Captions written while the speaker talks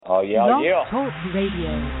Blog yeah. Talk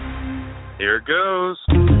Radio. Here it goes.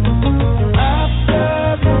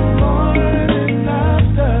 After the morning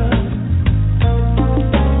after.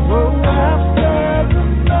 Oh, after the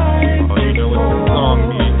night. Oh, you know what this song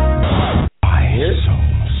means. Why so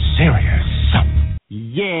serious?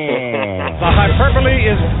 Yeah. The hyperbole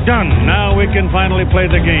is done. Now we can finally play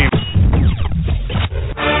the game.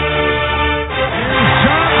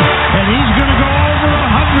 And he's going to go over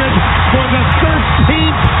 100 for the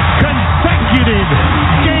 13th consecutive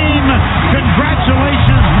game.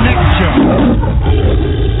 Congratulations, Nick Chubb.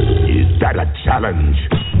 Is that a challenge?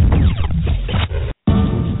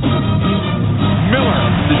 Miller,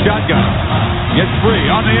 the shotgun. Gets free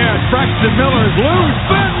on the edge. Braxton Miller's loose.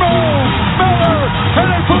 Spin move. Miller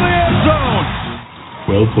headed for the end zone.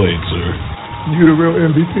 Well played, sir. You the real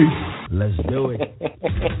MVP. Let's do it.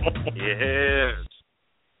 Yes.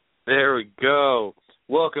 There we go.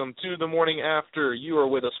 Welcome to the morning after. You are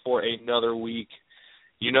with us for another week.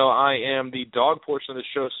 You know, I am the dog portion of the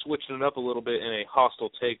show, switching it up a little bit in a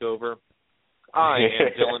hostile takeover. I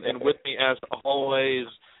am Dylan, and with me, as always,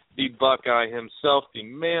 the Buckeye himself, the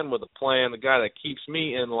man with a plan, the guy that keeps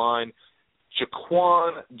me in line,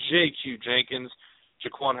 Jaquan J.Q. Jenkins.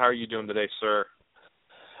 Jaquan, how are you doing today, sir?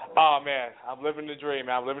 Oh, man, I'm living the dream,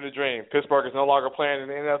 man. I'm living the dream. Pittsburgh is no longer playing in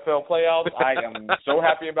the NFL playoffs. I am so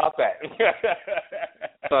happy about that.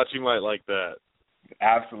 Thought you might like that.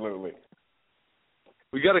 Absolutely.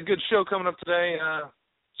 We got a good show coming up today.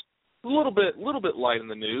 A little bit light in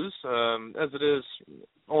the news, as it is.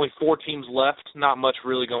 Only 4 teams left. Not much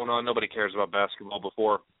really going on. Nobody cares about basketball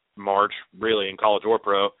before March, really, in college or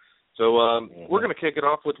pro. So we're going to kick it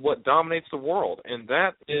off with what dominates the world, and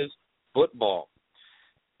that is football.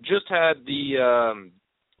 Just had the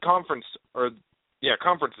conferences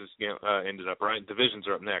ended up, right? Divisions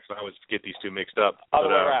are up next. I always get these two mixed up. Other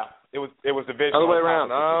way around. It was division. Other way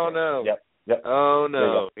around. Oh no. Yep. Oh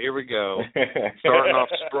no. Here we go. Starting off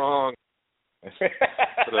strong.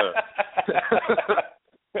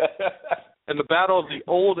 In the battle of the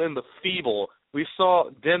old and the feeble, we saw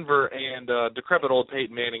Denver and decrepit old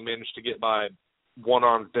Peyton Manning manage to get by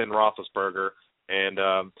one-armed Ben Roethlisberger. And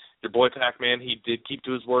your boy Pac-Man, he did keep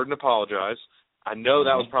to his word and apologize. I know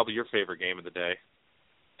that was probably your favorite game of the day.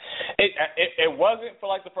 It wasn't for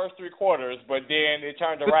like the first 3 quarters, but then it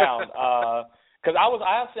turned around. Because I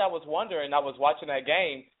was wondering. I was watching that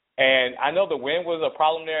game, and I know the wind was a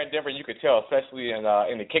problem there in Denver. You could tell, especially in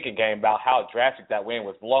the kicking game, about how drastic that wind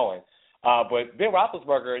was blowing. But Ben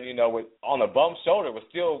Roethlisberger, on a bum shoulder, was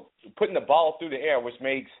still putting the ball through the air, which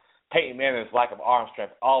makes Peyton Manning's lack of arm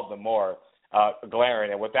strength all the more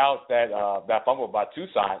glaring. And without that fumble by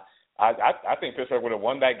Toussaint, I think Pittsburgh would have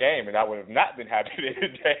won that game, and I would have not been happy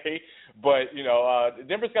today. But,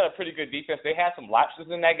 Denver's got a pretty good defense. They had some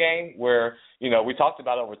lapses in that game where, we talked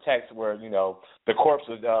about over text where, the corpse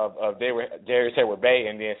of Darius Heyward-Bey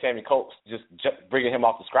and then Sammy Coates just bringing him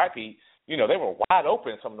off the scrap heap. They were wide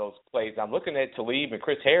open in some of those plays. I'm looking at Talib and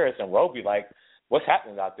Chris Harris and Roby like, what's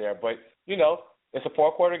happening out there? But, it's a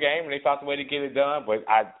 4-quarter game, and they found a way to get it done. But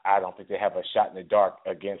I don't think they have a shot in the dark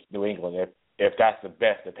against New England if that's the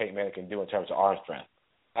best that Peyton Manning can do in terms of arm strength.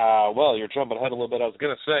 Well, you're jumping ahead a little bit. I was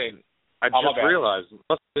going to say, I just realized it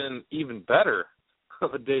must have been even better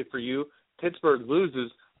of a day for you. Pittsburgh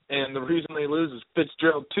loses, and the reason they lose is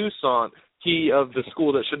Fitzgerald Toussaint, he of the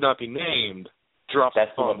school that should not be named, drops the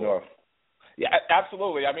fumble. Yeah,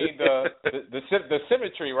 absolutely. I mean, the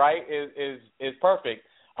symmetry, right, is perfect.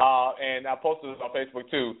 And I posted this on Facebook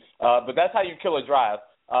too. But that's how you kill a drive.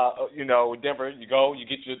 Denver, you go, you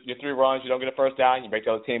get your 3 runs, you don't get a first down, you make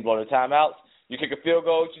the other team blow their timeouts, you kick a field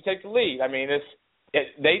goal, you take the lead. I mean,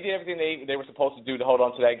 they did everything they were supposed to do to hold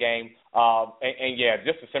on to that game. And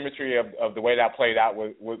just the symmetry of the way that played out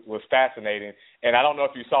was fascinating. And I don't know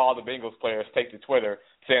if you saw all the Bengals players take to Twitter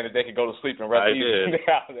saying that they could go to sleep and rest easy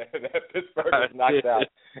now that Pittsburgh was knocked out.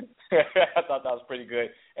 I thought that was pretty good.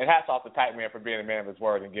 And hats off to Pac-Man for being a man of his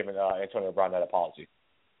word and giving Antonio Brown that apology.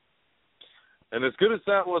 And as good as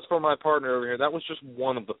that was for my partner over here, that was just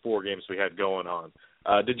one of the 4 games we had going on.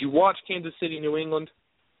 Did you watch Kansas City, New England?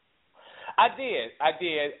 I did.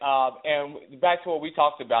 And back to what we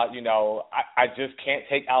talked about, I just can't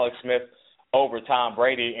take Alex Smith over Tom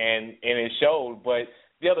Brady, and it showed. But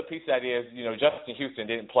the other piece of that is, Justin Houston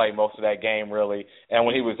didn't play most of that game, really. And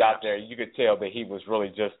when he was out there, you could tell that he was really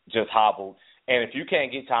just hobbled. And if you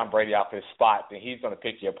can't get Tom Brady off his spot, then he's going to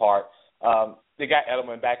pick you apart. They got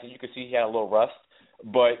Edelman back, and you could see he had a little rust.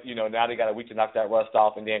 But, now they got a week to knock that rust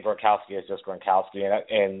off, and then Gronkowski is just Gronkowski. That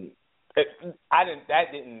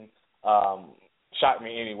didn't shock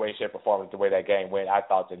me in any way, shape, or form the way that game went. I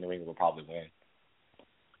thought that New England would probably win.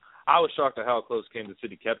 I was shocked at how close Kansas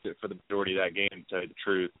City kept it for the majority of that game, to tell you the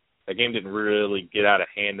truth. That game didn't really get out of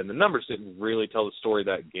hand, and the numbers didn't really tell the story of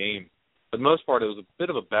that game. For the most part, it was a bit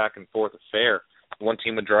of a back-and-forth affair. One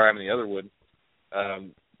team would drive and the other would.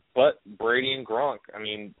 But Brady and Gronk, I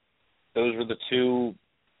mean, those were the two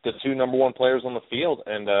number one players on the field,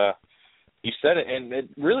 and you said it, and it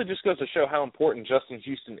really just goes to show how important Justin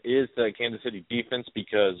Houston is to the Kansas City defense,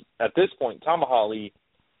 because at this point, Tamaha Ali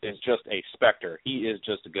is just a specter. He is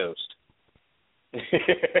just a ghost.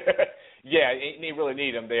 Yeah, you really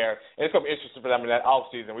need him there. And it's going to be interesting for them in that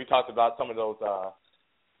offseason. We talked about some of those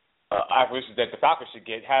acquisitions that the Falcons should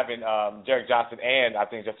get, having Derek Johnson and I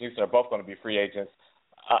think Justin Houston are both going to be free agents.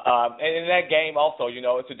 And in that game also,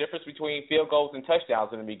 it's a difference between field goals and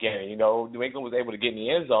touchdowns in the beginning. New England was able to get in the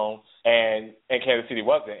end zone, and Kansas City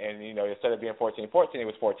wasn't. And, instead of being 14-14, it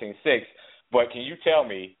was 14-6. But can you tell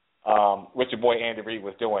me what your boy Andy Reid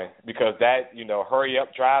was doing? Because that,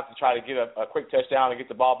 hurry-up drive to try to get a quick touchdown and get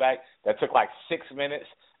the ball back, that took like 6 minutes.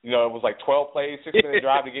 It was like 12 plays, 6-minute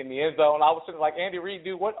drive to get in the end zone. I was sitting like, Andy Reid,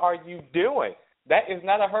 dude, what are you doing? That is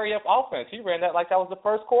not a hurry-up offense. He ran that like that was the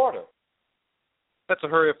first quarter. That's a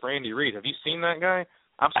hurry-up for Andy Reid. Have you seen that guy?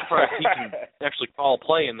 I'm surprised he can actually call a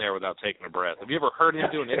play in there without taking a breath. Have you ever heard him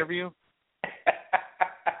do an interview?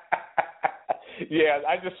 Yeah,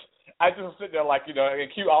 I just sit there like,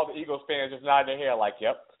 and cue all the Eagles fans just nodding their head like,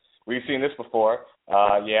 yep, we've seen this before.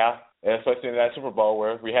 Yeah, and especially in that Super Bowl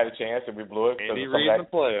where we had a chance and we blew it. Andy Reid in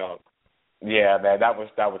the playoff. Yeah, man, that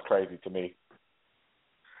was crazy to me.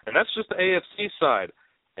 And that's just the AFC side.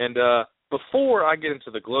 And before I get into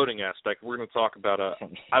the gloating aspect, we're going to talk about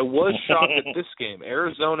I was shocked at this game,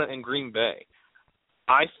 Arizona and Green Bay.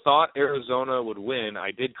 I thought Arizona would win.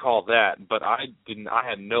 I did call that, but I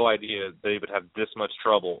had no idea they would have this much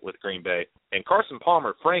trouble with Green Bay. And Carson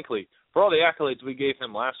Palmer, frankly, for all the accolades we gave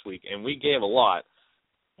him last week, and we gave a lot,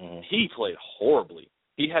 he played horribly.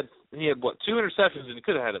 He had 2 interceptions, and he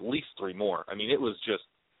could have had at least 3 more. I mean, it was just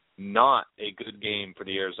not a good game for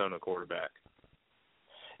the Arizona quarterback.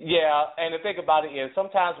 Yeah, and the thing about it is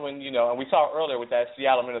sometimes when, and we saw earlier with that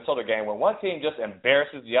Seattle-Minnesota game, when one team just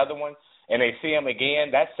embarrasses the other one and they see them again,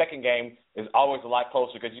 that second game is always a lot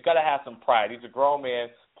closer because you got to have some pride. These are grown men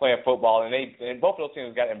playing football, and both of those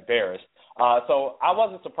teams got embarrassed. So I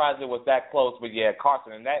wasn't surprised it was that close, but, yeah,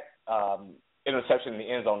 Carson and that interception in the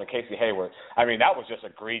end zone to Casey Hayward, I mean, that was just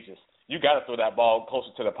egregious. You got to throw that ball closer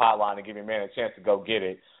to the pylon and give your man a chance to go get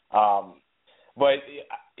it. But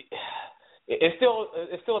it's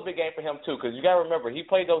still a big game for him too, because you got to remember he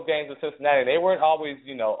played those games in Cincinnati. They weren't always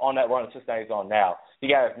on that run that Cincinnati's on now. He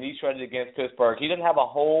got his knee shredded against Pittsburgh. He didn't have a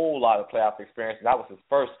whole lot of playoff experience, and that was his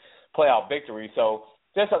first playoff victory. So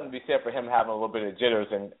there's something to be said for him having a little bit of jitters.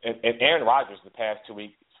 And Aaron Rodgers the past 2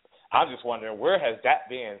 weeks, I'm just wondering where has that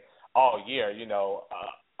been all year?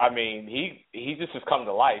 I mean he just has come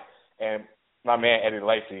to life, and my man Eddie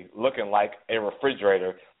Lacy looking like a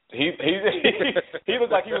refrigerator. He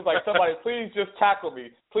looked like he was like, somebody, please just tackle me.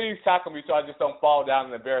 Please tackle me so I just don't fall down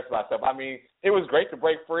and embarrass myself. I mean, it was great to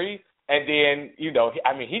break free. And then,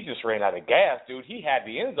 he just ran out of gas, dude. He had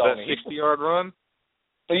the end zone. That 60-yard run?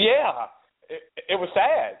 Yeah. It was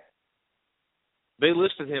sad. They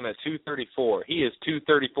listed him at 234. He is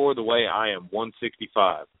 234 the way I am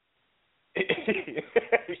 165.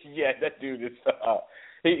 Yeah, that dude is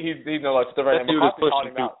he's no like that dude is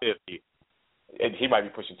pushing 250. And he might be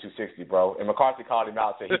pushing 260, bro. And McCarthy called him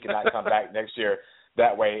out, said he cannot come back next year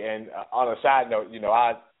that way. And on a side note,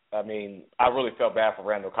 I really felt bad for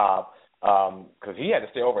Randall Cobb because he had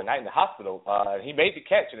to stay overnight in the hospital. He made the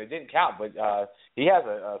catch, and it didn't count, but he has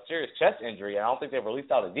a serious chest injury, and I don't think they've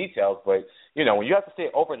released all the details. But, when you have to stay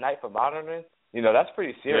overnight for monitoring, that's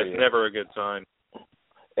pretty serious. That's never a good sign.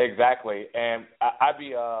 Exactly. And I'd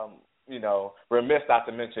be, remiss not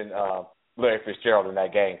to mention Larry Fitzgerald in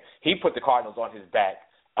that game. He put the Cardinals on his back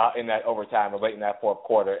in that overtime and late in that fourth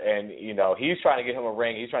quarter. And, he's trying to get him a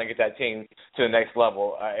ring. He's trying to get that team to the next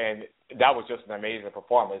level. And that was just an amazing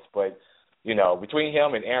performance. But, between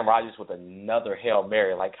him and Aaron Rodgers with another Hail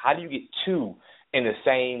Mary, like how do you get 2 in the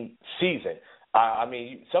same season?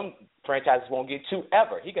 Some franchises won't get 2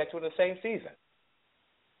 ever. He got 2 in the same season.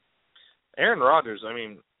 Aaron Rodgers,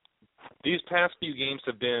 these past few games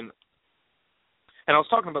have been, and I was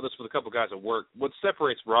talking about this with a couple guys at work, what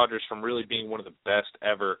separates Rodgers from really being one of the best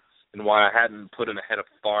ever and why I hadn't put him ahead of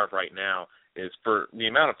Favre right now is for the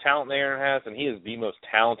amount of talent that Aaron has, and he is the most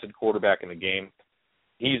talented quarterback in the game.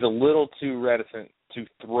 He's a little too reticent to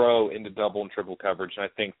throw into double and triple coverage, and I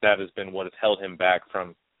think that has been what has held him back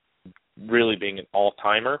from really being an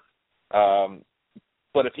all-timer.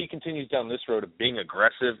 But if he continues down this road of being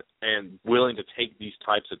aggressive and willing to take these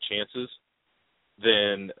types of chances,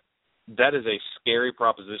 then that is a scary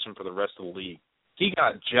proposition for the rest of the league. He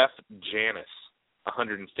got Jeff Janis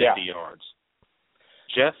 150 yards.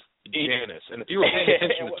 Jeff Janis. And if you were paying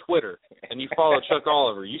attention to Twitter and you follow Chuck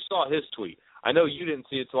Oliver, you saw his tweet. I know you didn't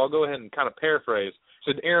see it, so I'll go ahead and kind of paraphrase.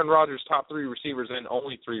 It said Aaron Rodgers' top 3 receivers and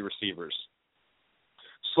only 3 receivers.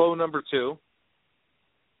 Slow number 2.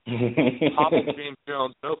 Hobble James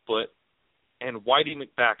Jones, no foot, and Whitey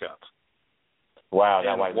McBackup. Wow,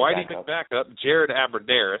 that Whitey McBackup, Jared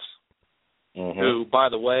Abbrederis, who, by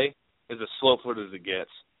the way, is as slow-foot as it gets.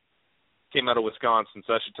 Came out of Wisconsin,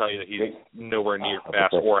 so I should tell you that he's nowhere near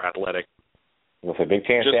fast or athletic. With a big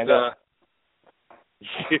chance stand up.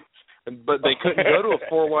 But they couldn't go to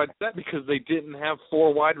a 4-wide set because they didn't have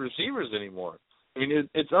 4 wide receivers anymore. I mean,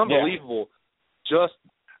 it's unbelievable just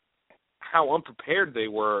how unprepared they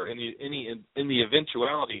were in the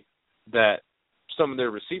eventuality that some of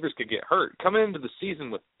their receivers could get hurt. Coming into the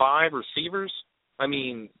season with 5 receivers, I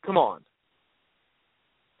mean, come on.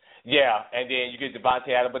 Yeah, and then you get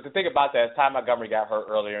Devontae Adams. But the thing about that is Ty Montgomery got hurt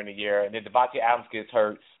earlier in the year, and then Devontae Adams gets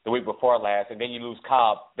hurt the week before last, and then you lose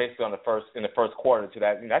Cobb basically in the first quarter to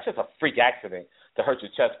that. That's just a freak accident to hurt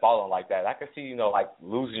your chest falling like that. I can see, like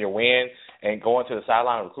losing your wind and going to the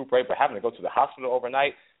sideline and recuperate, but having to go to the hospital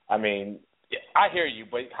overnight. I mean, I hear you,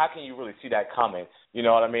 but how can you really see that coming? You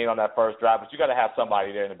know what I mean, on that first drive? But you got to have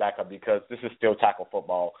somebody there in the backup because this is still tackle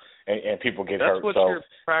football, and people get hurt. That's what your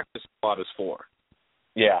practice squad is for.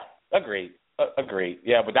 Yeah, agreed.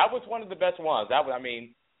 Yeah, but that was one of the best ones. That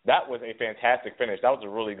was a fantastic finish. That was a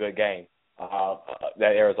really good game.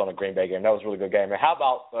 That Arizona-Green Bay game. That was a really good game. And how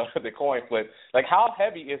about the coin flip? Like, how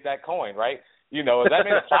heavy is that coin, right? Is that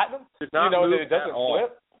made of platinum? That it doesn't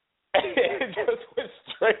flip? It just went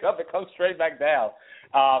straight up. It comes straight back down.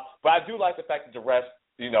 But I do like the fact that the rest,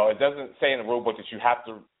 it doesn't say in the rule book that you have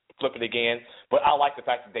to flip it again. But I like the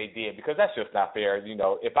fact that they did because that's just not fair.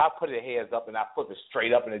 If I put it heads up and I flip it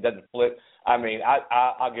straight up and it doesn't flip, I mean,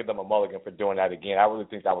 I'll give them a mulligan for doing that again. I really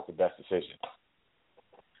think that was the best decision.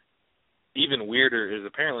 Even weirder is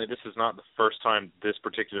apparently this is not the first time this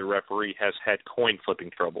particular referee has had coin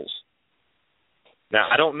flipping troubles. Now,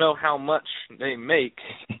 I don't know how much they make,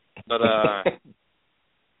 but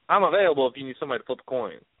I'm available if you need somebody to flip a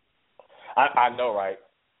coin. I know, right?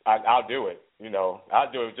 I'll do it.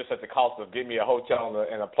 I'll do it just at the cost of getting me a hotel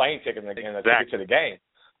and a plane ticket and a ticket to the game.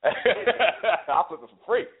 I'll flip it for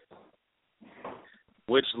free.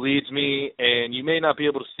 Which leads me, and you may not be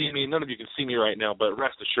able to see me, none of you can see me right now, but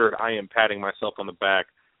rest assured I am patting myself on the back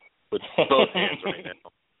with both hands right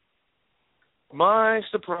now. My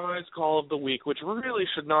surprise call of the week, which really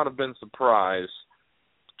should not have been surprise,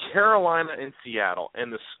 Carolina and Seattle.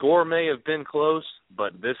 And the score may have been close,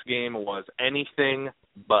 but this game was anything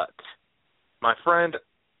but. My friend,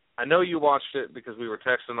 I know you watched it because we were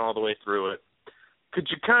texting all the way through it. Could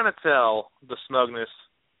you kind of tell the smugness?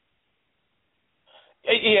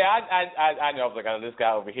 Yeah, I know. I was like, this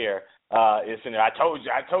guy over here is in there. I told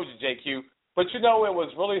you, JQ. But it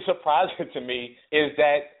was really surprising to me is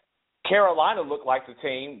that Carolina looked like the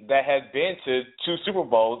team that had been to 2 Super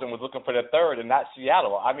Bowls and was looking for their third, and not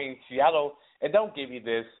Seattle. I mean, Seattle, and don't give me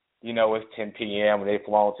this, it's 10 p.m. and they've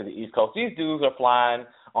flown to the East Coast. These dudes are flying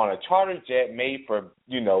on a charter jet made for,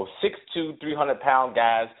 6'2", 300-pound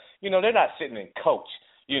guys. They're not sitting in coach,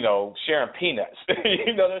 sharing peanuts.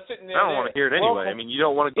 They're sitting there. I don't want to hear it anyway. I mean, you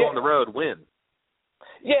don't want to go on the road, win.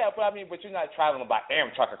 Yeah, but you're not traveling by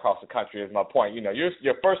Amtrak across the country is my point.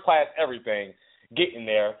 You're first class everything getting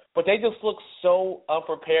there, but they just look so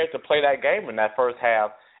unprepared to play that game in that first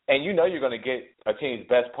half. And you're going to get a team's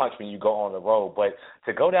best punch when you go on the road. But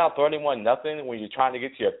to go down 31-0 when you're trying to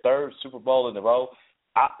get to your 3rd Super Bowl in a row,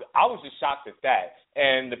 I was just shocked at that.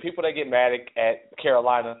 And the people that get mad at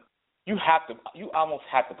Carolina, you almost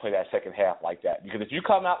have to play that second half like that, because if you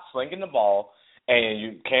come out slinging the ball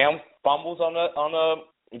and Cam fumbles on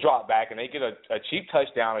a drop back and they get a cheap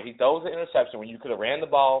touchdown, or he throws an interception when you could have ran the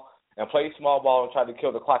ball and played small ball and tried to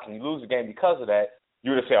kill the clock, and you lose the game because of that, you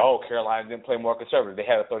would have said, Carolina didn't play more conservative. They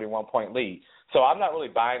had a 31-point lead. So I'm not really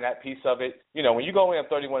buying that piece of it. When you go in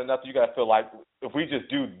 31-0, you got to feel like if we just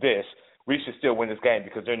do this, we should still win this game,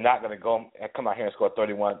 because they're not going to come out here and score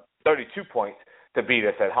 32 points to beat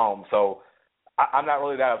us at home. So I'm not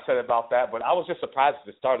really that upset about that, but I was just surprised at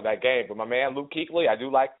the start of that game. But my man, Luke Kuechly, I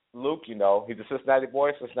do like Luke. He's a Cincinnati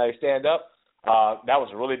boy, Cincinnati stand-up. That was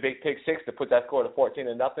a really big pick six to put that score to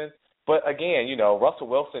 14-0. But again, Russell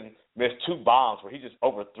Wilson missed 2 bombs where he just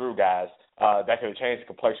overthrew guys that could have changed the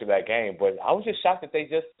complexion of that game. But I was just shocked that they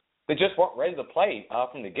just weren't ready to play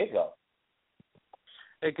from the get-go.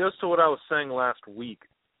 It goes to what I was saying last week.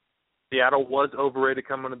 Seattle was overrated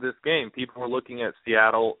coming into this game. People were looking at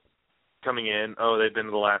Seattle coming in, they've been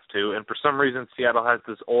to the last two, and for some reason Seattle has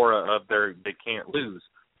this aura of they can't lose,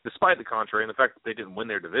 despite the contrary, and the fact that they didn't win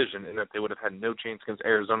their division and that they would have had no chance against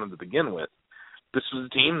Arizona to begin with. This was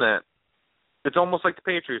a team that, it's almost like the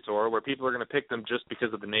Patriots aura, where people are going to pick them just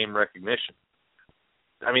because of the name recognition.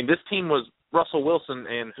 I mean, this team was Russell Wilson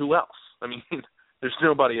and who else? I mean, there's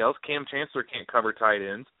nobody else. Cam Chancellor can't cover tight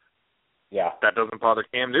ends. Yeah. That doesn't bother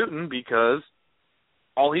Cam Newton because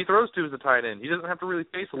all he throws to is the tight end. He doesn't have to really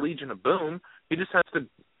face a Legion of Boom. He just has to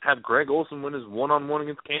have Greg Olsen win his one-on-one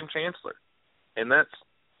against Cam Chancellor. And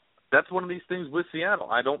that's one of these things with Seattle.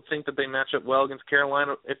 I don't think that they match up well against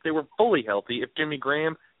Carolina if they were fully healthy, if Jimmy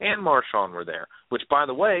Graham and Marshawn were there, which, by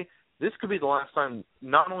the way, this could be the last time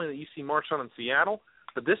not only that you see Marshawn in Seattle,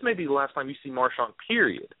 but this may be the last time you see Marshawn,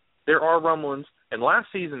 period. There are rumblings, and last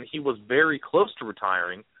season he was very close to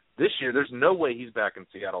retiring. This year, there's no way he's back in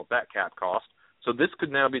Seattle at that cap cost. So this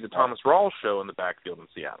could now be the Thomas Rawls show in the backfield in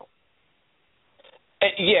Seattle.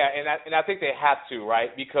 Yeah, and I think they have to, right?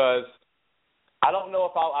 Because I don't know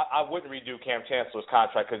if I wouldn't redo Cam Chancellor's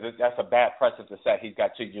contract because that's a bad precedent to set. He's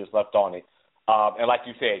got 2 years left on it. And like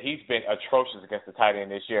you said, he's been atrocious against the tight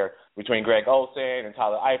end this year between Greg Olsen and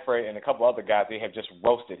Tyler Eifert and a couple other guys. They have just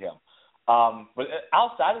roasted him. But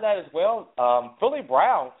outside of that as well, Philly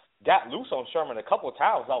Brown got loose on Sherman a couple of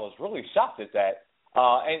times. I was really shocked at that.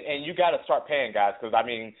 And you got to start paying guys because, I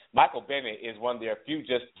mean, Michael Bennett is one of their few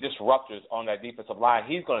just disruptors on that defensive line.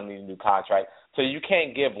 He's going to need a new contract. So you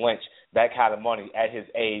can't give Lynch that kind of money at his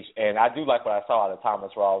age. And I do like what I saw out of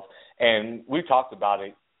Thomas Rawls. And we talked about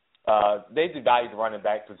it. They devalued the running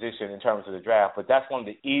back position in terms of the draft, but that's one of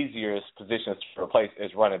the easiest positions to replace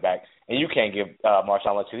is running back. And you can't give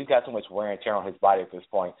Marshawn Lynch because he's got so much wear and tear on his body at this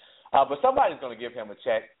point. But somebody's going to give him a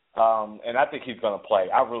check. And I think he's going to play.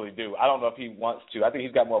 I really do. I don't know if he wants to. I think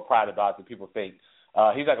he's got more pride about it than people think.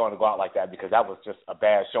 He's not going to go out like that because that was just a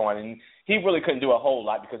bad showing. And he really couldn't do a whole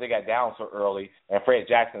lot because they got down so early. And Fred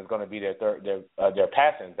Jackson is going to be their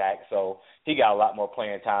passing back, so he got a lot more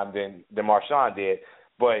playing time than Marshawn did.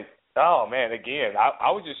 But oh man, again,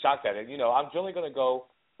 I was just shocked at it. You know, I'm generally going to go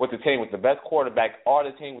with the team with the best quarterback or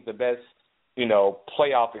the team with the best,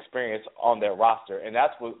 playoff experience on their roster, and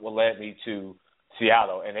that's what led me to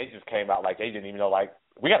Seattle, and they just came out like they didn't even know, like,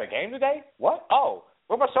 we got a game today? What? Oh,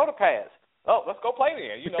 where my shoulder pads? Oh, let's go play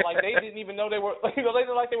then. Like they didn't even know they were, they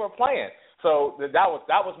didn't like they were playing. So that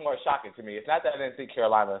was more shocking to me. It's not that I didn't think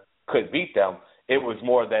Carolina could beat them. It was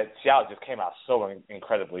more that Seattle just came out so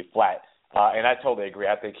incredibly flat. And I totally agree.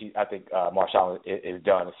 I think Marshawn is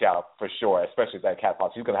done in Seattle for sure, especially with that cap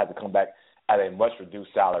cost. He's going to have to come back at a much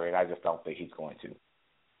reduced salary, and I just don't think he's going to.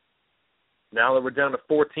 Now that we're down to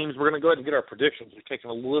 4 teams, we're going to go ahead and get our predictions. We're taking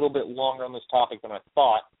a little bit longer on this topic than I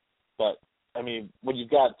thought, but, I mean, when you've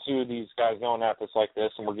got 2 of these guys going at this like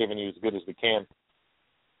this and we're giving you as good as we can,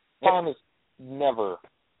 time is never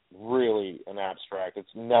really an abstract. It's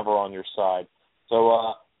never on your side.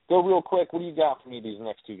 So go real quick. What do you got for me these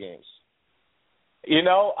next 2 games?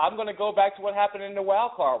 I'm going to go back to what happened in the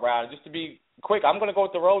wild card round. Just to be quick, I'm going to go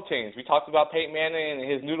with the road teams. We talked about Peyton Manning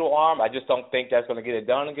and his noodle arm. I just don't think that's going to get it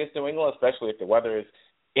done against New England, especially if the weather is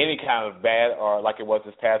any kind of bad or like it was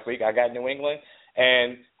this past week. I got New England.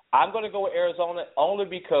 And I'm going to go with Arizona only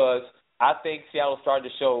because I think Seattle started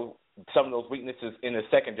to show some of those weaknesses in the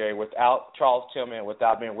secondary without Charles Tillman and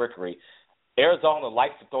without Ben Rickery. Arizona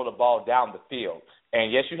likes to throw the ball down the field.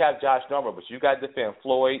 And, yes, you have Josh Norman, but you got to defend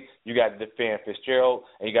Floyd, you got to defend Fitzgerald,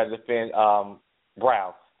 and you got to defend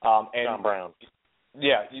Brown. John Brown.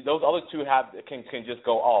 Yeah, those other 2 can just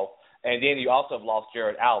go off. And then you also have lost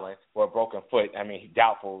Jared Allen with a broken foot. I mean,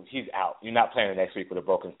 doubtful. He's out. You're not playing the next week with a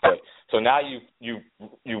broken foot. So now you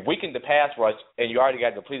weakened the pass rush, and you already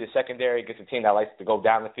got depleted secondary against a team that likes to go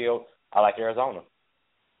down the field. I like Arizona.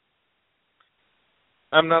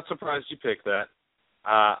 I'm not surprised you picked that.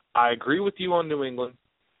 I agree with you on New England.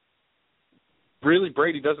 Really,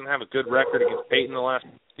 Brady doesn't have a good record against Peyton the last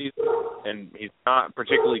season, and he's not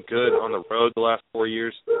particularly good on the road the last 4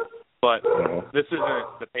 years. But this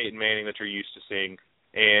isn't the Peyton Manning that you're used to seeing.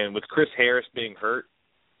 And with Chris Harris being hurt,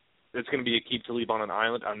 it's going to be a keep to leave on an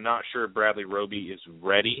island. I'm not sure if Bradley Roby is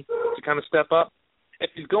ready to kind of step up. If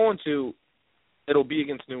he's going to, it'll be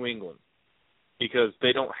against New England because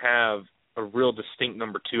they don't have a real distinct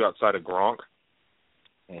number 2 outside of Gronk.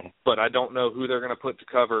 But I don't know who they're going to put to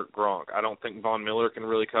cover Gronk. I don't think Von Miller can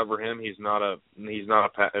really cover him. He's not a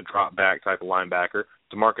drop back type of linebacker.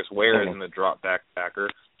 DeMarcus Ware isn't a drop back backer.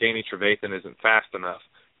 Danny Trevathan isn't fast enough.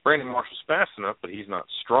 Brandon Marshall's fast enough, but he's not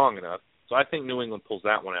strong enough. So I think New England pulls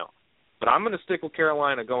that one out. But I'm going to stick with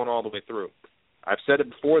Carolina going all the way through. I've said it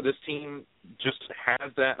before, this team just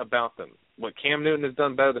has that about them. What Cam Newton has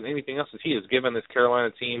done better than anything else is he has given this Carolina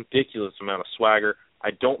team ridiculous amount of swagger. I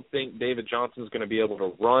don't think David Johnson's going to be able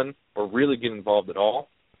to run or really get involved at all.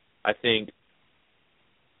 I think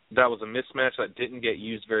that was a mismatch that didn't get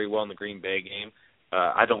used very well in the Green Bay game.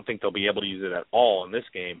 I don't think they'll be able to use it at all in this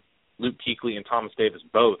game. Luke Kuechly and Thomas Davis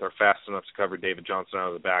both are fast enough to cover David Johnson out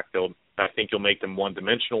of the backfield. I think you'll make them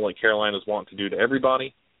one-dimensional like Carolina's want to do to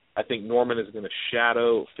everybody. I think Norman is going to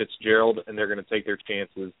shadow Fitzgerald, and they're going to take their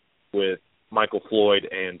chances with Michael Floyd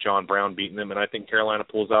and John Brown beating them, and I think Carolina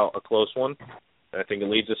pulls out a close one. And I think it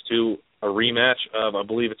leads us to a rematch of, I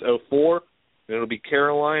believe it's 2004, and it'll be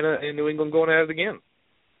Carolina and New England going at it again.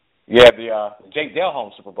 Yeah, the Jake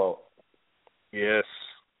Delhomme Super Bowl. Yes.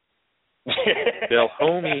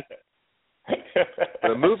 Delhomme.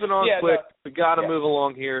 But moving on quick, we got to move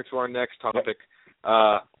along here to our next topic.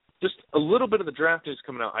 Just a little bit of the draft news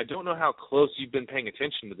coming out. I don't know how close you've been paying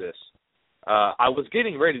attention to this. I was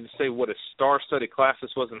getting ready to say what a star-studded class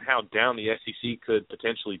this was and how down the SEC could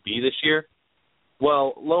potentially be this year.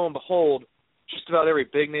 Well, lo and behold, just about every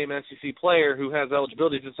big-name SEC player who has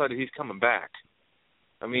eligibility decided he's coming back.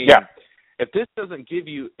 I mean, if this doesn't give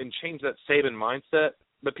you and change that Saban mindset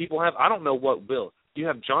that people have, I don't know what will. You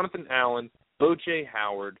have Jonathan Allen, O.J.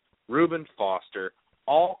 Howard, Reuben Foster,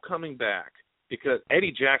 all coming back. Because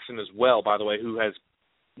Eddie Jackson as well, by the way, who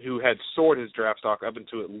had soared his draft stock up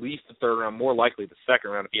into at least the third round, more likely the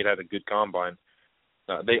second round if he had a good combine.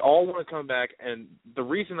 They all want to come back, and the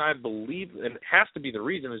reason I believe, and it has to be the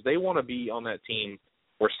reason, is they want to be on that team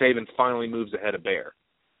where Saban finally moves ahead of Bear.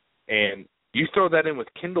 And you throw that in with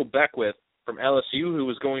Kendall Beckwith from LSU, who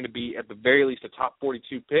was going to be at the very least a top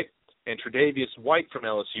 42 pick, and Tre'Davious White from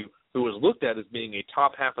LSU, who was looked at as being a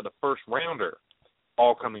top half of the first rounder,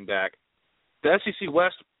 all coming back. The SEC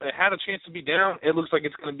West had a chance to be down. It looks like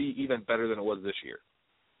it's going to be even better than it was this year.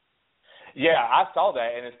 Yeah, I saw that,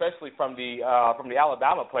 and especially from the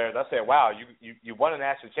Alabama players, I said, "Wow, you won a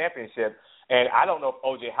national championship." And I don't know if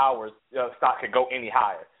O.J. Howard's stock could go any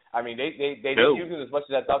higher. I mean, they didn't use him as much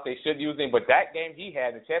as I thought they should use him, but that game he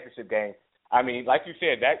had, the championship game, I mean, like you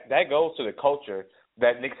said, that goes to the culture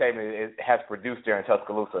that Nick Saban has produced there in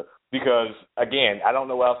Tuscaloosa. Because, again, I don't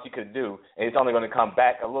know what else he could do, and it's only going to come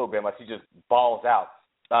back a little bit unless he just balls out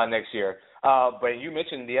next year. But you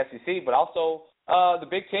mentioned the SEC, but also the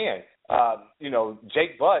Big Ten.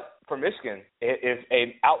 Jake Butt from Michigan is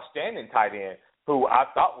an outstanding tight end who I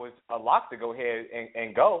thought was a lock to go ahead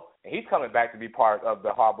and go, and he's coming back to be part of the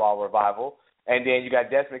Harbaugh revival. And then you got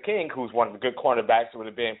Desmond King, who's one of the good cornerbacks, who would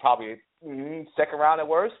have been probably second round at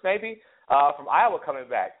worst, maybe, from Iowa coming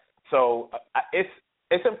back. So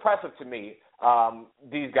it's impressive to me,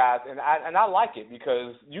 these guys, and I like it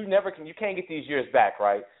because you can't get these years back,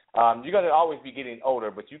 right? You're going to always be getting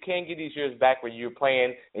older, but you can get these years back when you're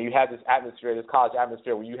playing and you have this atmosphere, this college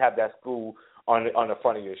atmosphere where you have that school on the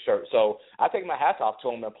front of your shirt. So I take my hats off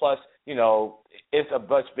to them, and plus, it's a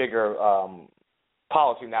much bigger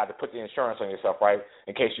policy now to put the insurance on yourself, right,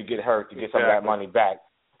 in case you get hurt to get some of that money back.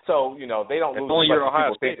 So, they don't lose. Only your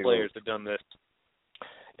Ohio State players have done this.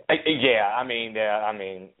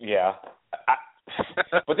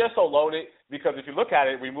 But they're so loaded because if you look at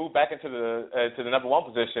it, we move back into the number one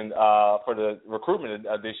position for the recruitment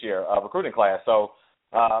this year, recruiting class. So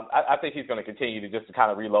I think he's going to continue to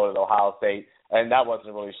kind of reload at Ohio State, and that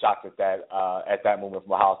wasn't really shocked at that movement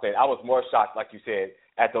from Ohio State. I was more shocked, like you said,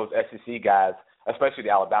 at those SEC guys, especially the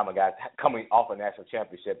Alabama guys, coming off a national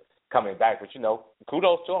championship, coming back. But,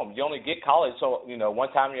 kudos to them. You only get college, so,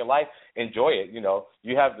 one time in your life, enjoy it.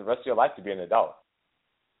 You have the rest of your life to be an adult.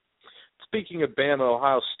 Speaking of Bama,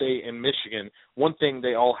 Ohio State, and Michigan, one thing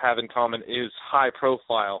they all have in common is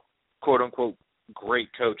high-profile, quote-unquote, great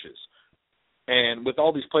coaches. And with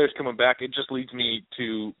all these players coming back, it just leads me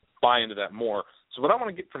to buy into that more. So what I want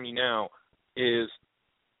to get from you now is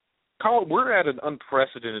we're at an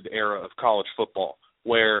unprecedented era of college football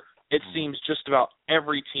where it seems just about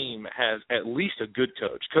every team has at least a good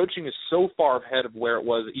coach. Coaching is so far ahead of where it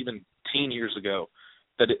was even 10 years ago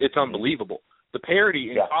that it's unbelievable. The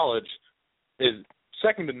parity in college is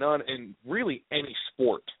second to none in really any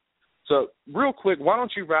sport. So real quick, why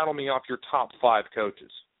don't you rattle me off your top 5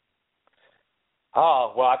 coaches?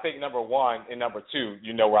 Oh, well, I think number 1 and number 2,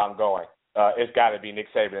 you know where I'm going. It's got to be Nick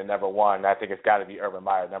Saban at number 1. I think it's got to be Urban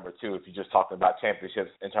Meyer at number 2 if you're just talking about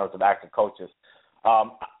championships in terms of active coaches.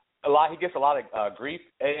 He gets a lot of grief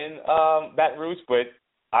in Baton Rouge, but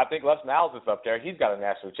I think Les Miles is up there. He's got a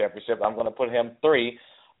national championship. I'm going to put him 3.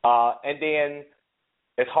 And then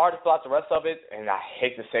it's hard to fill out the rest of it, and I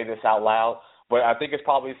hate to say this out loud, but I think it's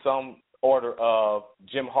probably some order of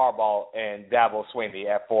Jim Harbaugh and Dabo Swinney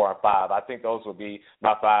at 4 and 5. I think those would be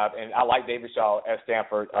my 5. And I like David Shaw at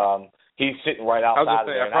Stanford. He's sitting right outside I was of going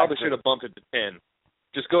to say, there. I probably should have bumped it to 10.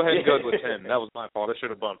 Just go ahead and go to a 10. That was my fault. I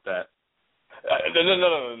should have bumped that. No.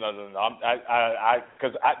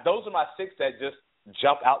 Because those are my 6 that just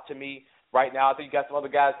jump out to me right now. I think you got some other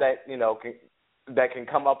guys that can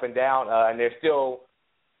come up and down, and they're still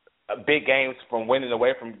big games from winning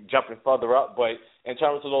away from jumping further up. But in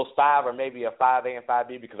terms of those 5, or maybe a 5A and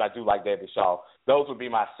 5B, because I do like David Shaw, those would be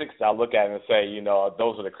my 6 that I look at and say,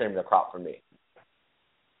 those are the cream of the crop for me.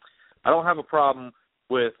 I don't have a problem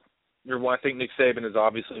with I think Nick Saban is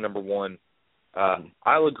obviously number 1.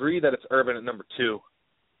 I'll agree that it's Urban at number 2.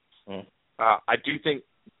 I do think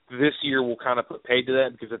this year will kind of put paid to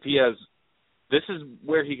that, because if he has – this is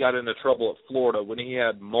where he got into trouble at Florida when he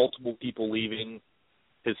had multiple people leaving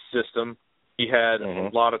his system. He had a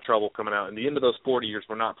lot of trouble coming out. And the end of those 40 years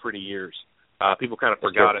were not pretty years. People kind of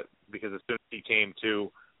forgot it, because as soon as he came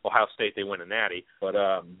to Ohio State, they went a natty. But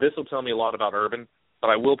this will tell me a lot about Urban. But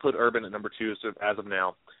I will put Urban at number 2 as of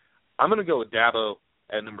now. I'm going to go with Dabo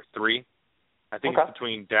at number 3. I think it's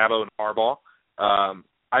between Dabo and Harbaugh.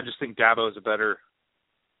 I just think Dabo is a better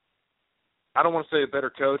 – I don't want to say a better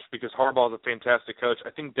coach, because Harbaugh is a fantastic coach. I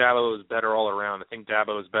think Dabo is better all around. I think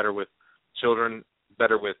Dabo is better with children,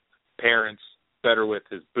 better with parents, better with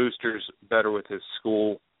his boosters, better with his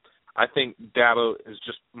school. I think Dabo is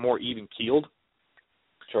just more even-keeled.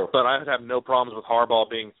 Sure. But I would have no problems with Harbaugh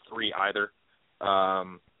being 3 either.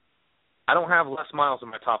 I don't have Les Miles in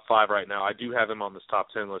my top 5 right now. I do have him on this top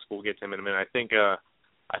 10 list. We'll get to him in a minute. I think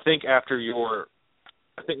after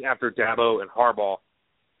Dabo and Harbaugh,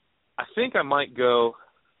 I think I might go.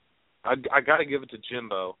 I got to give it to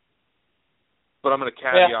Jimbo, but I'm going to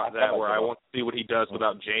caveat that where I want to see what he does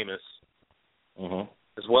without Jameis,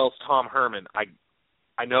 as well as Tom Herman.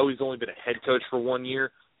 I know he's only been a head coach for 1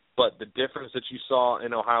 year, but the difference that you saw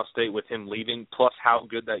in Ohio State with him leaving, plus how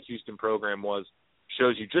good that Houston program was,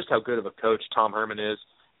 shows you just how good of a coach Tom Herman is,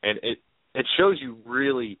 and it shows you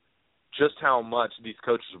really just how much these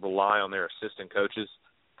coaches rely on their assistant coaches.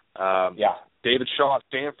 David Shaw at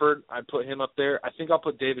Stanford, I'd put him up there. I think I'll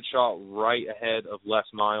put David Shaw right ahead of Les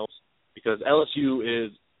Miles, because LSU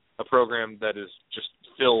is a program that is just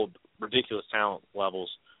filled ridiculous talent levels.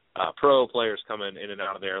 Pro players coming in and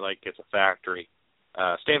out of there like it's a factory.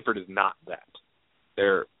 Stanford is not that.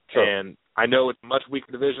 And I know it's a much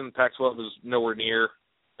weaker division. Pac-12 is nowhere near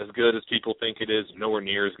as good as people think it is, nowhere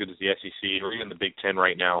near as good as the SEC or even the Big Ten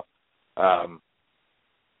right now.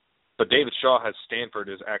 But David Shaw has Stanford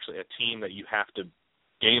as actually a team that you have to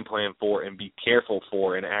game plan for and be careful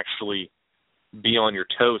for and actually be on your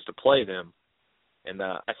toes to play them. And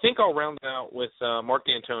I think I'll round it out with Mark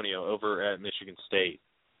D'Antonio over at Michigan State.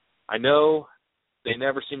 I know they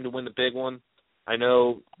never seem to win the big one. I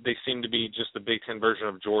know they seem to be just the Big Ten version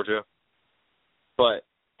of Georgia. But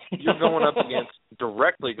you're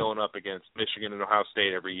directly going up against Michigan and Ohio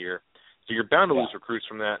State every year. So you're bound to lose recruits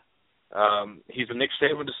from that. He's a Nick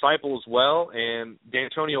Saban disciple as well, and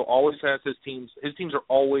D'Antonio always has his teams. His teams are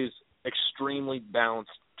always extremely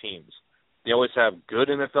balanced teams. They always have good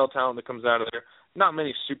NFL talent that comes out of there. Not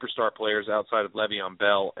many superstar players outside of Le'Veon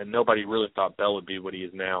Bell, and nobody really thought Bell would be what he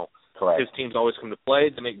is now. Correct. His teams always come to play.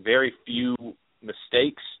 They make very few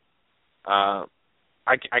mistakes. I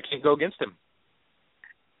can't go against him.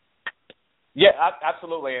 Yeah,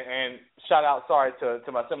 absolutely. And shout out,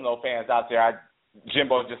 to my Seminole fans out there.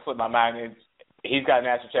 Jimbo just slipped my mind. And he's got a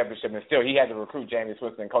national championship, and still he had to recruit Jamie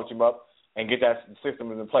Swift and coach him up and get that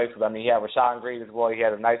system in place. Because, he had Rashawn Green as well. He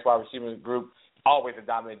had a nice wide receiver group. Always a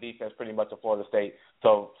dominant defense, pretty much at Florida State.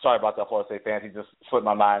 So sorry about that, Florida State fans. He just slipped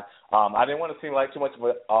my mind. I didn't want to seem like too much of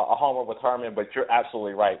a homer with Herman, but you're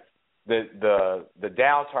absolutely right. The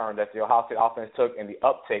downturn that the Ohio State offense took and the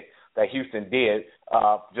uptick that Houston did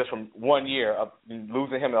just from 1 year of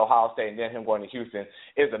losing him at Ohio State and then him going to Houston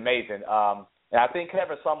is amazing. And I think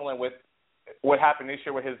Kevin Summerlin, with what happened this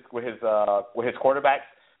year with his quarterbacks,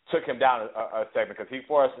 took him down a segment, because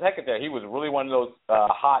for a second there he was really one of those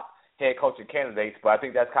hot head coaching candidates, but I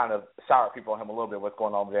think that's kind of soured people on him a little bit. What's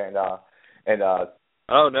going on there?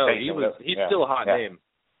 Oh no, he's still a hot name.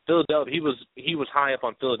 Philadelphia, he was high up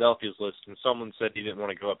on Philadelphia's list, and someone said he didn't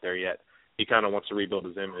want to go up there yet. He kind of wants to rebuild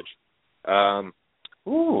his image. I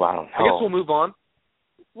don't know. I guess we'll move on.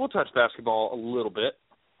 We'll touch basketball a little bit.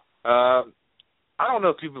 I don't know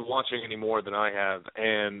if you've been watching any more than I have,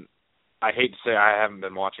 and I hate to say I haven't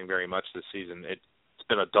been watching very much this season. It's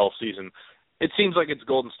been a dull season. It seems like it's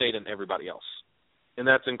Golden State and everybody else, and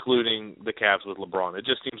that's including the Cavs with LeBron. It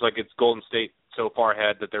just seems like it's Golden State so far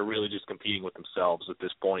ahead that they're really just competing with themselves at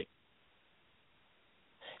this point.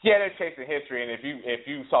 Yeah, they're chasing history, and if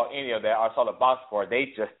you saw any of that or saw the box score, they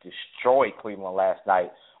just destroyed Cleveland last night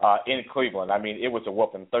in Cleveland. I mean, it was a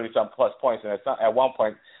whooping, 30-something plus points, and at one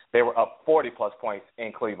point they were up 40-plus points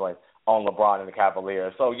in Cleveland on LeBron and the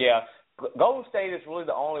Cavaliers. So, yeah, Golden State is really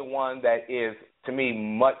the only one that is, to me,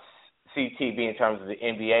 much CTB in terms of the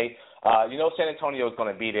NBA. San Antonio is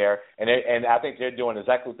going to be there, and I think they're doing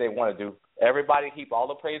exactly what they want to do. Everybody heap all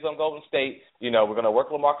the praise on Golden State. We're going to work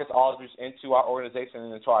LaMarcus Aldridge into our organization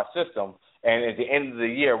and into our system, and at the end of the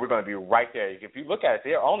year, we're going to be right there. If you look at it,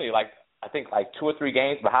 they're only I think 2 or 3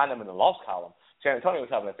 games behind them in the loss column. San Antonio was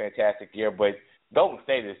having a fantastic year, but Golden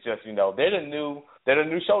State is just, they're the new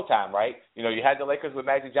Showtime, right? You had the Lakers with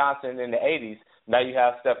Magic Johnson in the 80s. Now you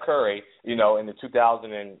have Steph Curry, in the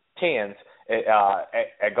 2010s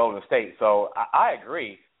at Golden State. So I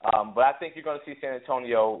agree. But I think you're going to see San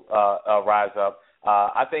Antonio rise up.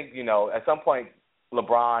 I think, at some point,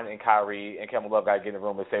 LeBron and Kyrie and Kevin Love got to get in the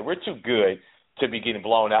room and say, we're too good to be getting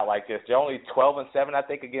blown out like this. They're only 12-7, I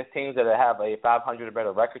think, against teams that have a 500 or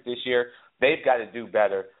better record this year. They've got to do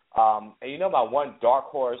better. And my one dark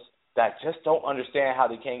horse that I just don't understand how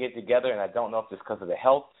they can't get together, and I don't know if it's because of the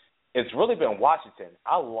health, it's really been Washington.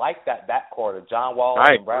 I like that backcourt of John Wall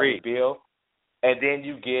and Bradley Beal. And then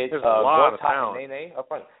you get Gortat and Nene up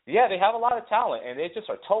front. Yeah, they have a lot of talent, and they just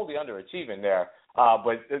are totally underachieving there.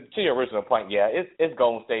 But to your original point, yeah, it's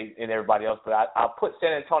Golden State and everybody else. But I'll put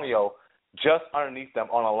San Antonio just underneath them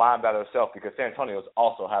on a line by themselves because San Antonio is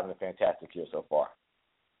also having a fantastic year so far.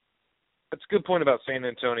 That's a good point about San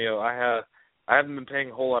Antonio. I haven't been paying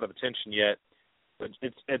a whole lot of attention yet, but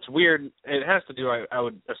it's weird. It has to do, I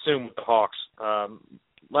would assume, with the Hawks.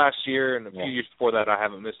 Last year and a few years before that, I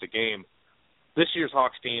haven't missed a game. This year's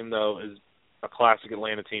Hawks team, though, is a classic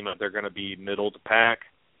Atlanta team. They're going to be middle to pack.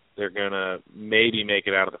 They're going to maybe make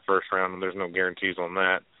it out of the first round, and there's no guarantees on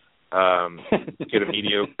that. Get a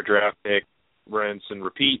mediocre draft pick, rinse and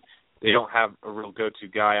repeat. They don't have a real go-to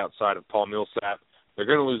guy outside of Paul Millsap. They're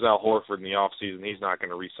going to lose Al Horford in the offseason. He's not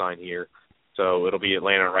going to re-sign here. So it'll be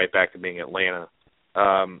Atlanta right back to being Atlanta.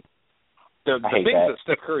 The things that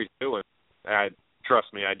Steph Curry's doing, trust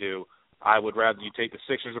me, I do. I would rather you take the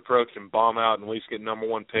Sixers approach and bomb out and at least get number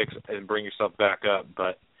 1 picks and bring yourself back up.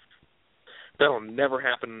 But that'll never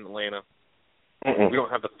happen in Atlanta. We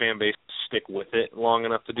don't have the fan base to stick with it long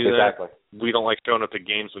enough to do that. We don't like showing up to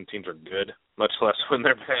games when teams are good, much less when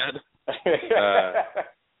they're bad.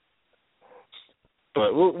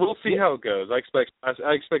 But we'll see how it goes. I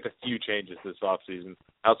expect a few changes this offseason.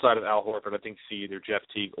 Outside of Al Horford, I think see either Jeff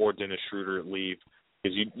Teague or Dennis Schroeder leave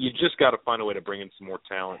because you just got to find a way to bring in some more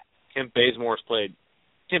talent. Kent Bazemore's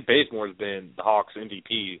been the Hawks'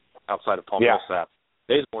 MVP outside of Paul Millsap.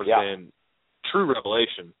 Bazemore's been true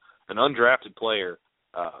revelation, an undrafted player,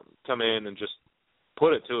 come in and just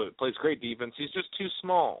put it to it. Plays great defense. He's just too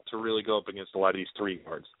small to really go up against a lot of these 3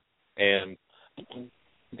 guards. And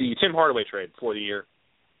the Tim Hardaway trade for the year,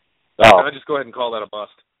 can I just go ahead and call that a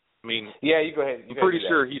bust? I mean, you go ahead. I'm pretty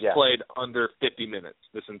sure he's played under 50 minutes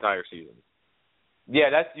this entire season. Yeah,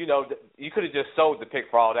 that's you could have just sold the pick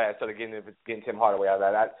for all that instead of getting Tim Hardaway out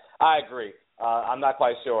of that. I agree. I'm not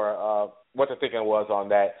quite sure what the thinking was on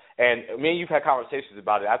that. And me and you've had conversations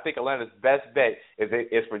about it. I think Atlanta's best bet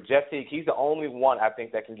is for Jeff Teague. He's the only one I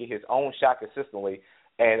think that can get his own shot consistently.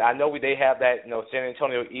 And I know they have that San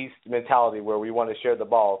Antonio East mentality where we want to share the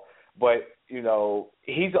ball, but he's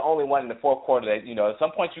the only one in the fourth quarter that at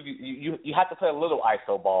some point you have to play a little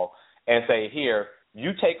ISO ball and say, here,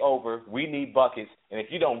 you take over, we need buckets, and if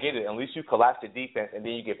you don't get it, at least you collapse the defense and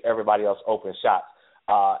then you give everybody else open shots.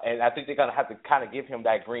 And I think they're going to have to kind of give him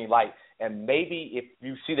that green light. And maybe if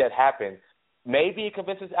you see that happen, maybe it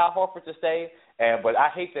convinces Al Horford to stay. But I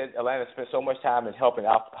hate that Atlanta spent so much time in helping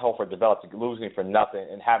Al Horford develop, losing for nothing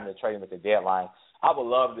and having to trade him at the deadline. I would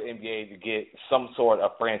love the NBA to get some sort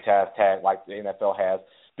of franchise tag like the NFL has,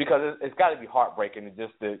 because it's got to be heartbreaking to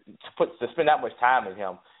spend that much time with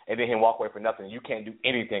him and then him walk away for nothing. You can't do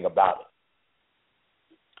anything about it.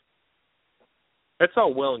 That's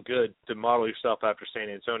all well and good to model yourself after San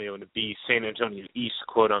Antonio and to be San Antonio East,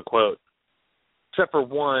 quote unquote, except for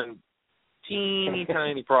one teeny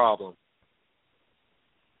tiny problem.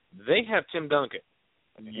 They have Tim Duncan.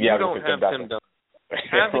 You don't have Tim Duncan.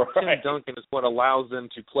 Having Tim Duncan is what allows them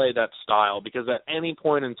to play that style, because at any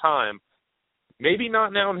point in time, maybe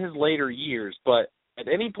not now in his later years, but at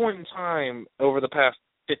any point in time over the past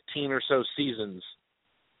 15 or so seasons,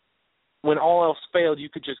 when all else failed, you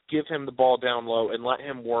could just give him the ball down low and let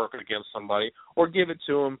him work against somebody, or give it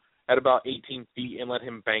to him at about 18 feet and let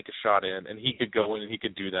him bank a shot in, and he could go in and he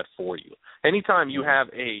could do that for you. Anytime you have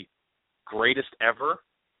a greatest ever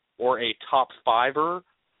or a top fiver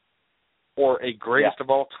or a greatest of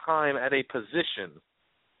all time at a position,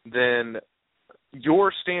 then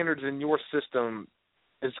your standards in your system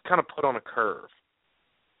is kind of put on a curve.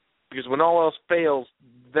 Because when all else fails,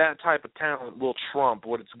 that type of talent will trump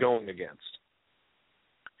what it's going against.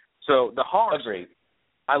 So the Hawks, agreed.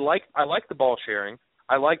 I like the ball sharing.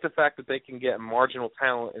 I like the fact that they can get marginal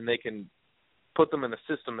talent and they can put them in a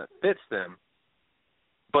system that fits them.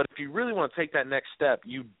 But if you really want to take that next step,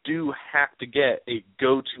 you do have to get a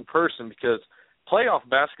go-to person, because playoff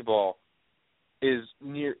basketball is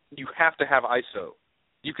near. You have to have ISO.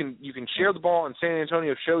 You can share the ball, and San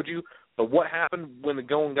Antonio showed you. But what happened when the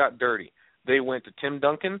going got dirty? They went to Tim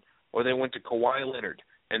Duncan or they went to Kawhi Leonard,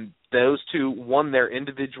 and those two won their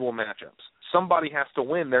individual matchups. Somebody has to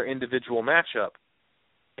win their individual matchup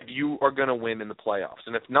if you are going to win in the playoffs.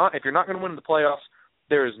 And if you're not going to win in the playoffs,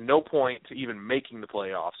 there is no point to even making the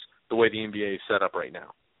playoffs the way the NBA is set up right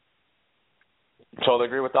now. Totally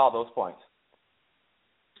agree with all those points.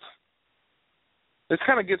 This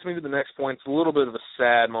kind of gets me to the next point. It's a little bit of a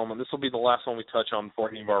sad moment. This will be the last one we touch on before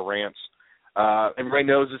any of our rants. Everybody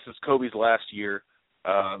knows this is Kobe's last year.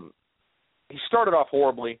 He started off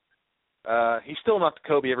horribly. He's still not the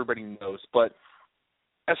Kobe everybody knows. But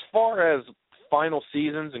as far as final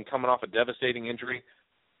seasons and coming off a devastating injury,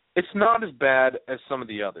 it's not as bad as some of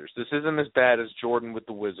the others. This isn't as bad as Jordan with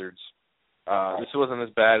the Wizards. This wasn't as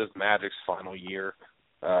bad as Magic's final year.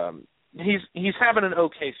 He's having an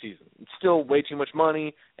okay season. It's still way too much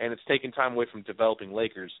money, and it's taking time away from developing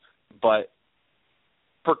Lakers. But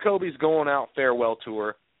for Kobe's going out farewell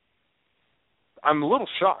tour, I'm a little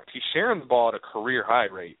shocked. He's sharing the ball at a career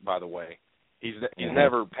high rate, by the way. He's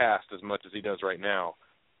never passed as much as he does right now.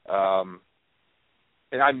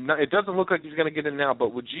 It doesn't look like he's going to get in now,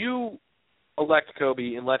 but would you elect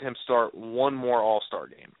Kobe and let him start one more All-Star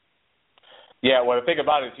game? Yeah, well, the thing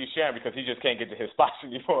about it is he's sharing because he just can't get to his spots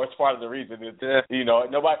anymore. It's part of the reason.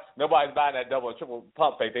 Nobody's buying that double and triple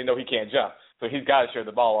pump fake. They know he can't jump. So he's got to share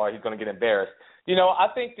the ball or he's going to get embarrassed. I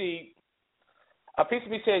think a piece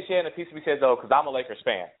of me says yeah and a piece of me says no, because I'm a Lakers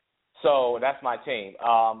fan. So that's my team.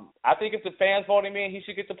 I think if the fans vote him in, he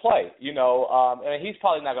should get to play. And he's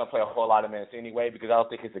probably not going to play a whole lot of minutes anyway, because I don't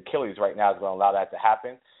think his Achilles right now is going to allow that to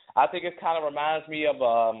happen. I think it kind of reminds me of,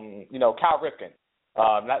 Cal Ripken.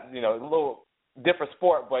 A little different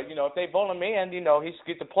sport, but, if they vote him in, he should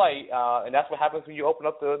get to play. And that's what happens when you open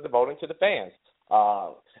up the voting to the fans.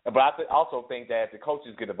 But I also think that if the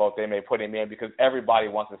coaches get a vote, they may put him in because everybody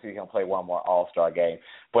wants to see him play one more All-Star game.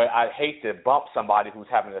 But I'd hate to bump somebody who's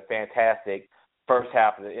having a fantastic first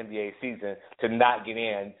half of the NBA season to not get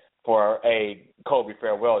in for a Kobe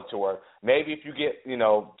farewell tour. Maybe if you get,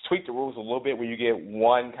 tweak the rules a little bit where you get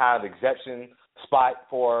one kind of exception spot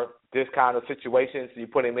for this kind of situation, so you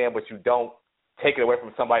put him in, but you don't take it away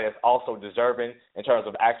from somebody that's also deserving in terms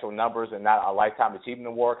of actual numbers and not a lifetime achievement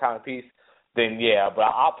award kind of piece, then yeah.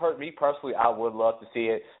 But me personally, I would love to see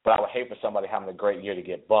it, but I would hate for somebody having a great year to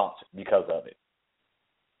get bumped because of it.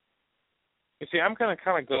 You see, I'm kind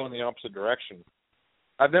of going the opposite direction.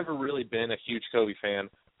 I've never really been a huge Kobe fan.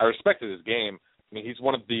 I respected his game. I mean, he's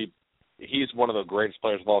one of the greatest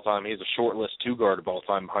players of all time. He's a short list two-guard of all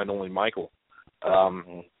time behind only Michael.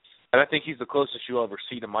 And I think he's the closest you'll ever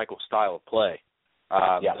see to Michael's style of play.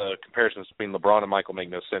 The comparisons between LeBron and Michael make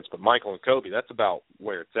no sense, but Michael and Kobe, that's about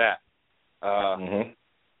where it's at.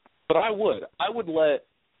 But I would let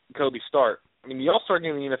Kobe start. I mean, the All-Star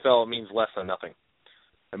game in the NFL means less than nothing.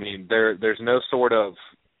 I mean, there's no sort of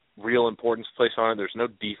real importance placed on it. There's no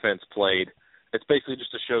defense played. It's basically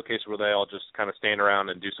just a showcase where they all just kind of stand around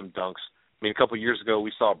and do some dunks. I mean, a couple of years ago,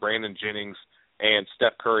 we saw Brandon Jennings and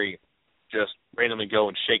Steph Curry just randomly go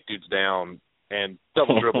and shake dudes down and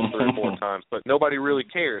double dribble 3 or 4 times, but nobody really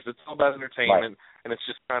cares. It's all about entertainment, and it's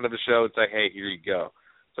just kind of a show. It's like, hey, here you go.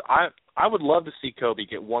 So I would love to see Kobe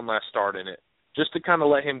get one last start in it, just to kind of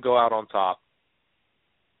let him go out on top,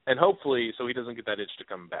 and hopefully so he doesn't get that itch to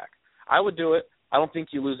come back. I would do it. I don't think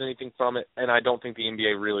you lose anything from it, and I don't think the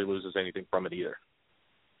NBA really loses anything from it either.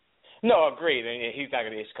 No, agreed. And he's not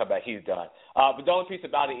going to come back. He's done. But the only piece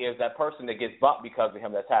about it is that person that gets bumped because of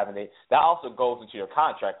him that's having it, that also goes into your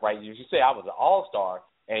contract, right? You say I was an all-star,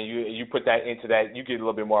 and you put that into that, you get a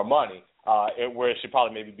little bit more money, where it should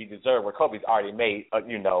probably maybe be deserved, where Kobe's already made, $1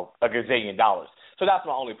 gazillion. So that's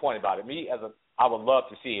my only point about it. I would love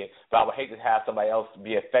to see it, but I would hate to have somebody else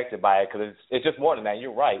be affected by it because it's just more than that.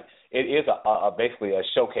 You're right. It is basically a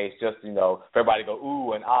showcase just, for everybody to go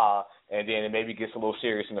ooh and ah, and then it maybe gets a little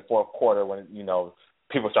serious in the fourth quarter when,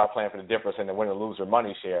 people start playing for the difference in the win or lose or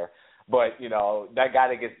money share. But, that guy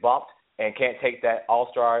that gets bumped and can't take that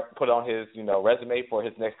all-star, put on his, resume for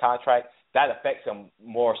his next contract, that affects him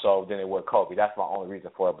more so than it would Kobe. That's my only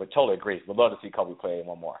reason for it. But totally agree. Would love to see Kobe play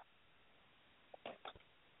one more.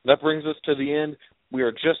 That brings us to the end. We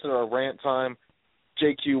are just at our rant time.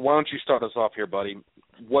 JQ, why don't you start us off here, buddy?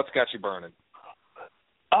 What's got you burning?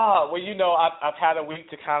 Well, I've had a week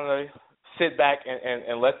to kind of sit back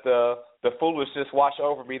and let the foolishness wash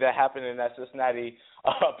over me that happened in that Cincinnati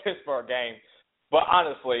Pittsburgh game. But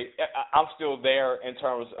honestly, I'm still there in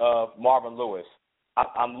terms of Marvin Lewis.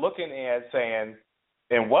 I'm looking at saying,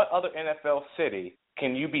 in what other NFL city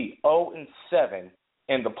can you be 0-7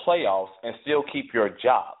 in the playoffs and still keep your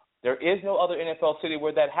job? There is no other NFL city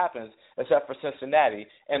where that happens except for Cincinnati,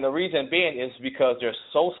 and the reason being is because they're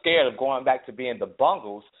so scared of going back to being the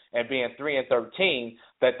Bungles and being 3-13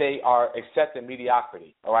 that they are accepting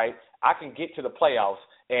mediocrity. All right, I can get to the playoffs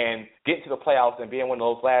and being one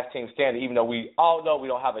of those last teams standing, even though we all know we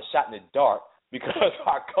don't have a shot in the dark because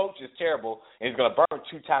our coach is terrible and he's going to burn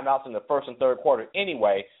 2 timeouts in the first and third quarter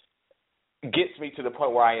anyway. Gets me to the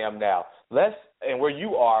point where I am now. And where you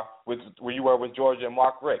were with Georgia and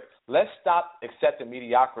Mark Richt. Let's stop accepting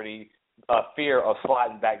mediocrity, fear of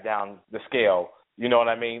sliding back down the scale. You know what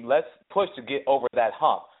I mean? Let's push to get over that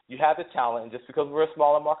hump. You have the talent, and just because we're a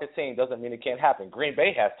smaller market team doesn't mean it can't happen. Green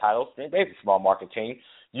Bay has titles. Green Bay's a small market team.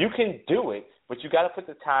 You can do it, but you got to put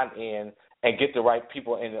the time in and get the right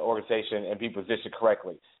people in the organization and be positioned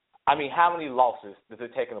correctly. I mean, how many losses does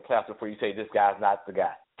it take in the playoffs before you say this guy's not the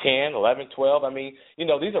guy? 10, 11, 12? I mean, these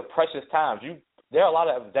are precious times. There are a lot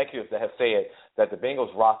of executives that have said that the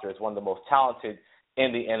Bengals roster is one of the most talented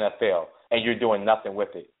in the NFL, and you're doing nothing with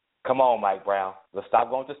it. Come on, Mike Brown. Let's stop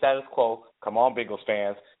going to status quo. Come on, Bengals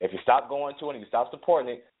fans. If you stop going to it and you stop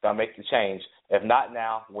supporting it, they'll make the change. If not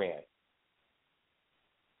now, when?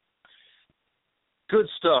 Good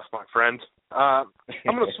stuff, my friend. I'm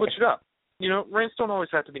going to switch it up. Rants don't always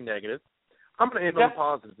have to be negative. I'm going to end on a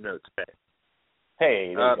positive note today.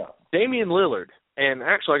 Hey, there you go. Damian Lillard, and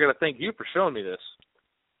actually I got to thank you for showing me this.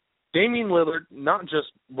 Damian Lillard, not just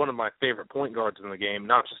one of my favorite point guards in the game,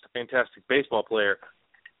 not just a fantastic baseball player,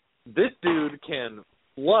 this dude can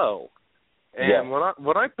flow. And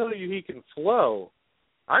when I tell you he can flow,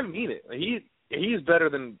 I mean it. He's better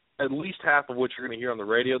than at least half of what you're going to hear on the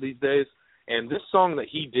radio these days. And this song that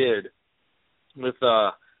he did with,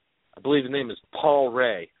 I believe the name is Paul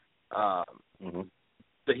Ray, that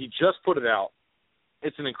he just put it out.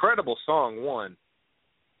 It's an incredible song, one.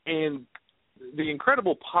 And the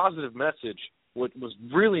incredible positive message was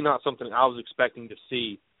really not something I was expecting to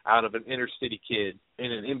see out of an inner city kid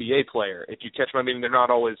and an NBA player. If you catch my meaning, they're not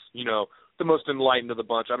always, the most enlightened of the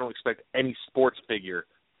bunch. I don't expect any sports figure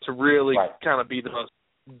to really kind of be the most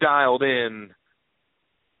dialed in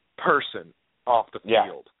person off the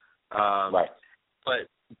field. But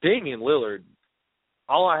Damian Lillard,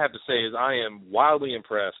 all I have to say is I am wildly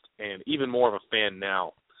impressed and even more of a fan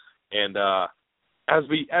now. And as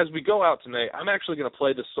we go out tonight, I'm actually going to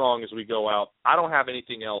play this song as we go out. I don't have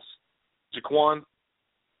anything else. Jaquan,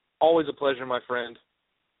 always a pleasure, my friend.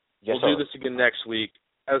 Yes, we'll do this again next week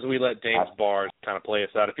as we let Dame's Bars kind of play us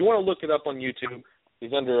out. If you want to look it up on YouTube,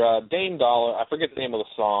 he's under Dame Dollar. I forget the name of the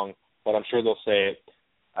song, but I'm sure they'll say it.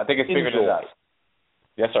 I think it's Bigger Than Us.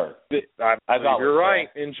 Yes, sir. You're right.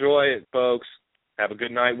 Enjoy it, folks. Have a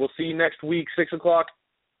good night. We'll see you next week, 6 o'clock.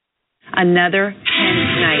 Another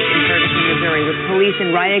tense night in Ferguson, Missouri, with police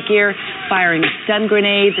in riot gear firing stun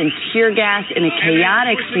grenades and tear gas in a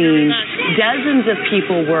chaotic scene. Dozens of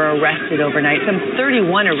people were arrested overnight, some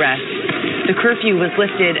 31 arrests. The curfew was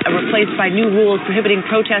lifted, replaced by new rules prohibiting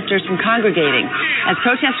protesters from congregating, as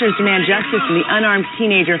protesters demand justice for the unarmed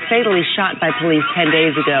teenager fatally shot by police 10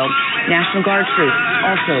 days ago. National Guard troops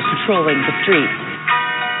also patrolling the streets.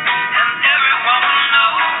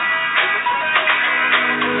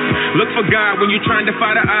 Look for God when you're trying to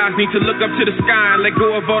fight the odds. Need to look up to the sky and let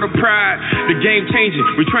go of all the pride. The game changing.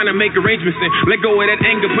 We're trying to make arrangements and let go of that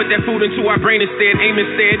anger. Put that food into our brain instead. Aiming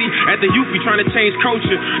steady at the youth. We trying to change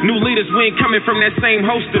culture. New leaders, we ain't coming from that same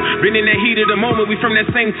holster. Been in that heat of the moment. We from that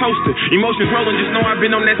same toaster. Emotions rolling. Just know I've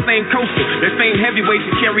been on that same coaster. That same heavyweight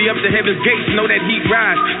to carry up to heaven's gates. Know that heat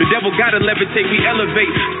rise. The devil gotta levitate. We elevate.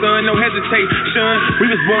 Son, no hesitate. Son, we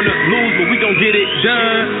was born to lose, but we gon' get it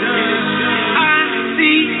done.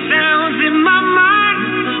 Sounds in my mind.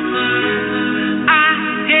 I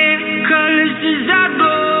hear colors as I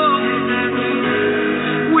go.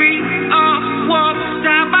 We all walk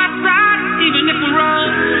side by side, even if we're on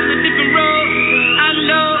a different road. I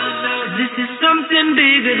know this is something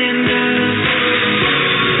bigger than us.